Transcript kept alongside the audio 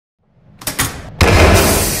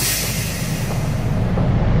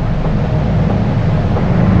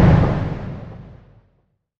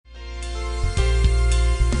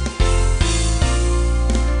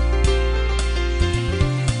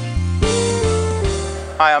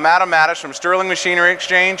Hi, I'm Adam Mattis from Sterling Machinery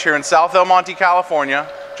Exchange here in South El Monte, California,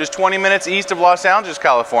 just 20 minutes east of Los Angeles,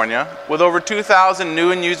 California, with over 2,000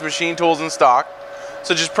 new and used machine tools in stock,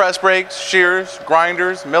 such as press brakes, shears,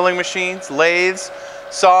 grinders, milling machines, lathes,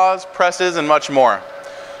 saws, presses, and much more.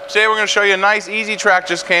 Today we're going to show you a nice Easy Trak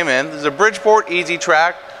just came in. This is a Bridgeport Easy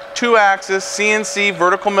Trak, 2-axis CNC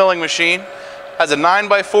vertical milling machine. Has a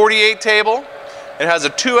 9x48 table. It has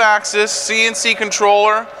a 2-axis CNC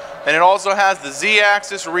controller, and it also has the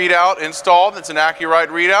Z-axis readout installed. It's an Accurite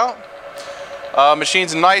readout.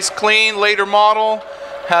 Machine's a nice, clean, later model.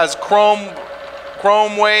 Has chrome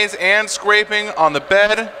ways and scraping on the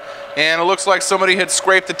bed, and it looks like somebody had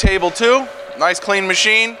scraped the table too. Nice, clean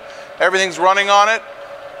machine. Everything's running on it.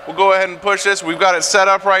 We'll go ahead and push this. We've got it set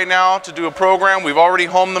up right now to do a program. We've already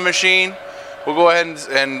homed the machine. We'll go ahead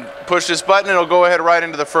and push this button, and it'll go ahead right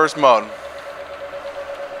into the first mode.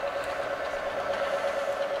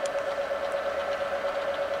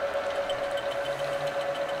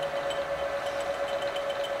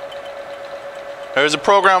 There's a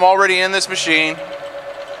program already in this machine.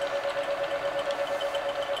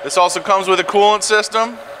 This also comes with a coolant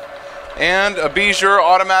system and a Bijur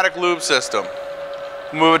automatic lube system.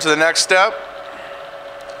 Move it to the next step.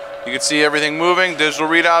 You can see everything moving, digital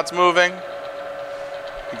readouts moving.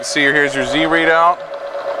 You can see here's your Z readout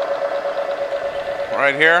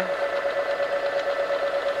right here.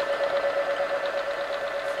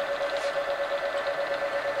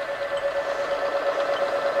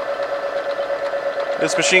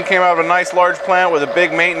 This machine came out of a nice large plant with a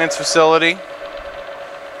big maintenance facility,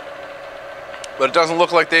 but it doesn't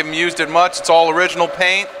look like they've used it much. It's all original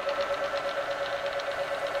paint.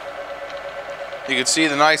 You can see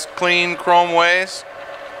the nice clean chrome ways.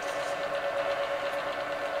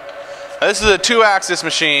 Now, this is a 2-axis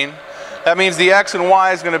machine. That means the X and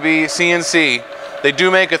Y is going to be CNC. They do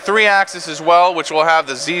make a 3-axis as well, which will have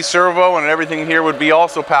the Z servo, and everything here would be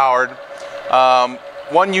also powered.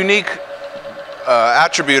 One unique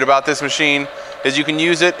attribute about this machine is you can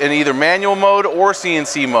use it in either manual mode or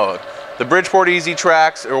CNC mode. The Bridgeport Easy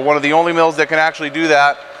Traks are one of the only mills that can actually do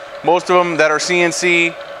that. Most of them that are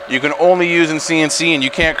CNC, you can only use in CNC, and you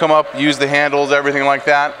can't come up, use the handles, everything like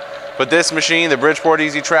that. But this machine, the Bridgeport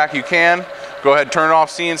Easy Trak, you can. Go ahead and turn off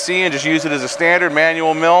CNC and just use it as a standard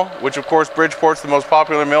manual mill, which of course Bridgeport's the most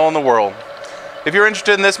popular mill in the world. If you're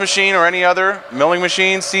interested in this machine or any other milling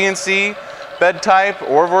machine, CNC, bed type,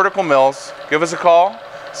 or vertical mills, give us a call,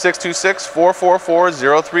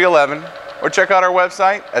 626-444-0311, or check out our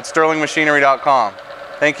website at sterlingmachinery.com.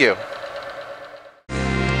 Thank you.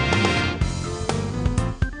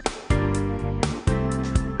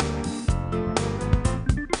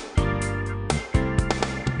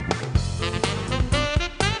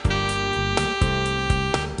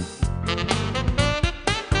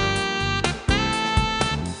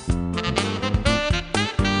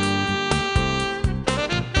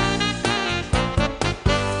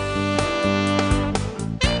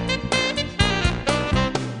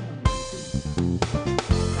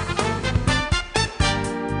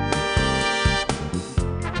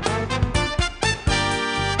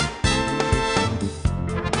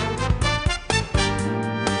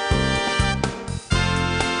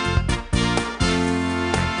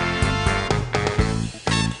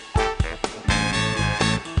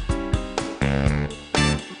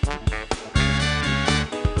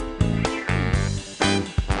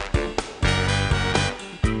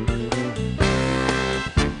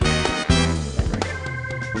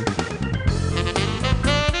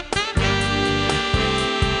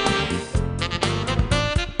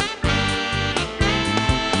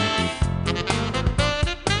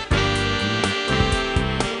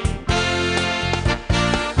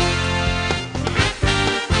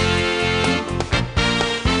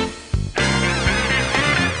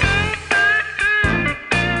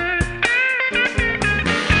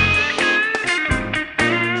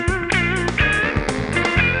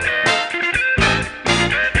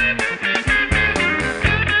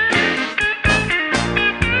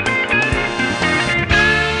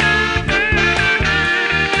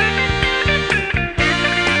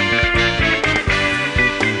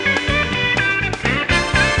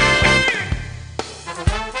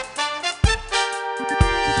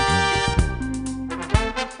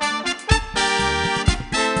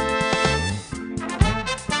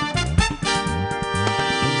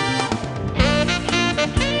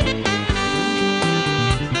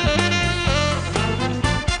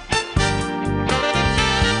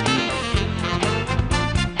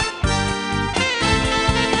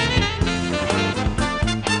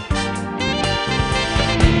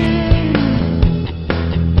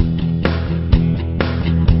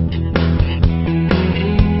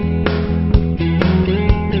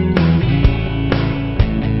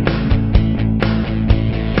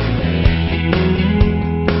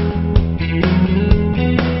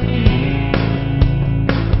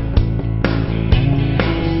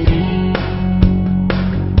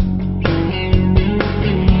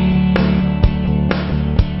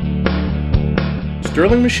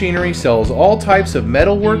 Sterling Machinery sells all types of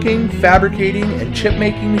metalworking, fabricating, and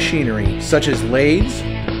chip-making machinery such as lathes,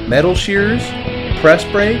 metal shears, press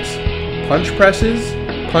brakes, punch presses,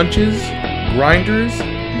 punches, grinders,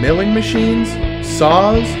 milling machines,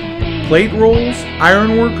 saws, plate rolls,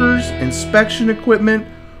 iron workers, inspection equipment,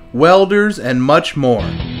 welders, and much more.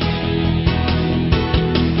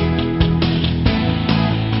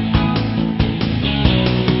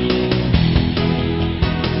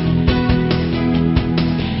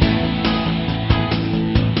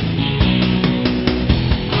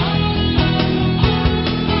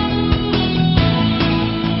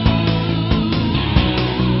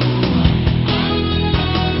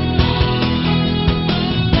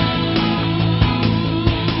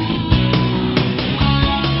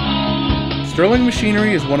 Sterling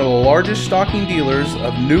Machinery is one of the largest stocking dealers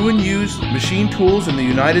of new and used machine tools in the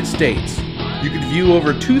United States. You can view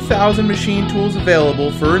over 2,000 machine tools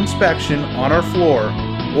available for inspection on our floor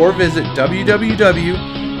or visit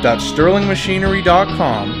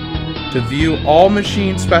www.sterlingmachinery.com to view all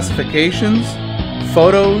machine specifications,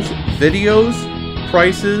 photos, videos,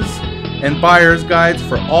 prices, and buyer's guides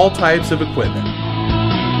for all types of equipment.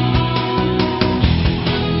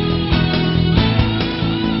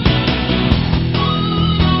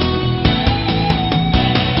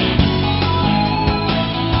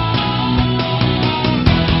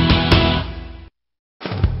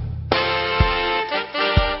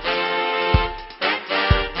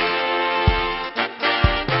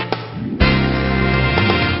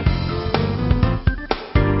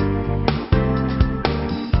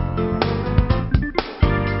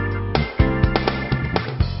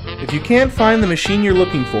 If you can't find the machine you're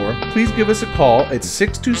looking for, please give us a call at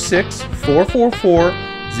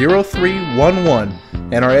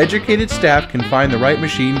 626-444-0311 and our educated staff can find the right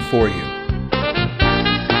machine for you.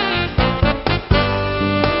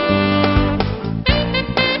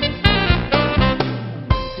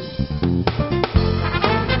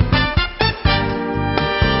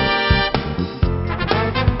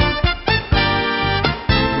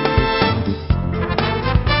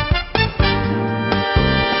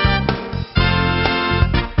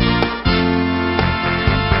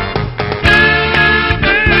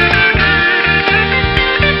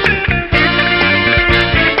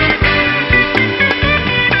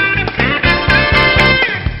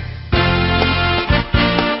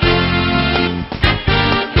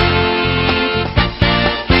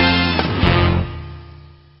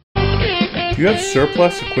 Do you have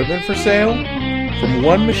surplus equipment for sale? From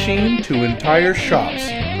one machine to entire shops,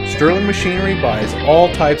 Sterling Machinery buys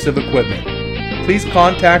all types of equipment. Please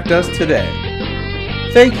contact us today.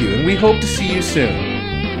 Thank you, and we hope to see you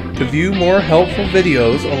soon. To view more helpful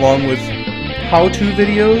videos along with how-to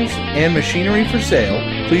videos and machinery for sale,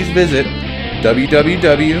 please visit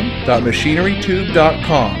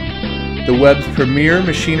www.machinerytube.com, the web's premier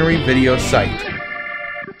machinery video site.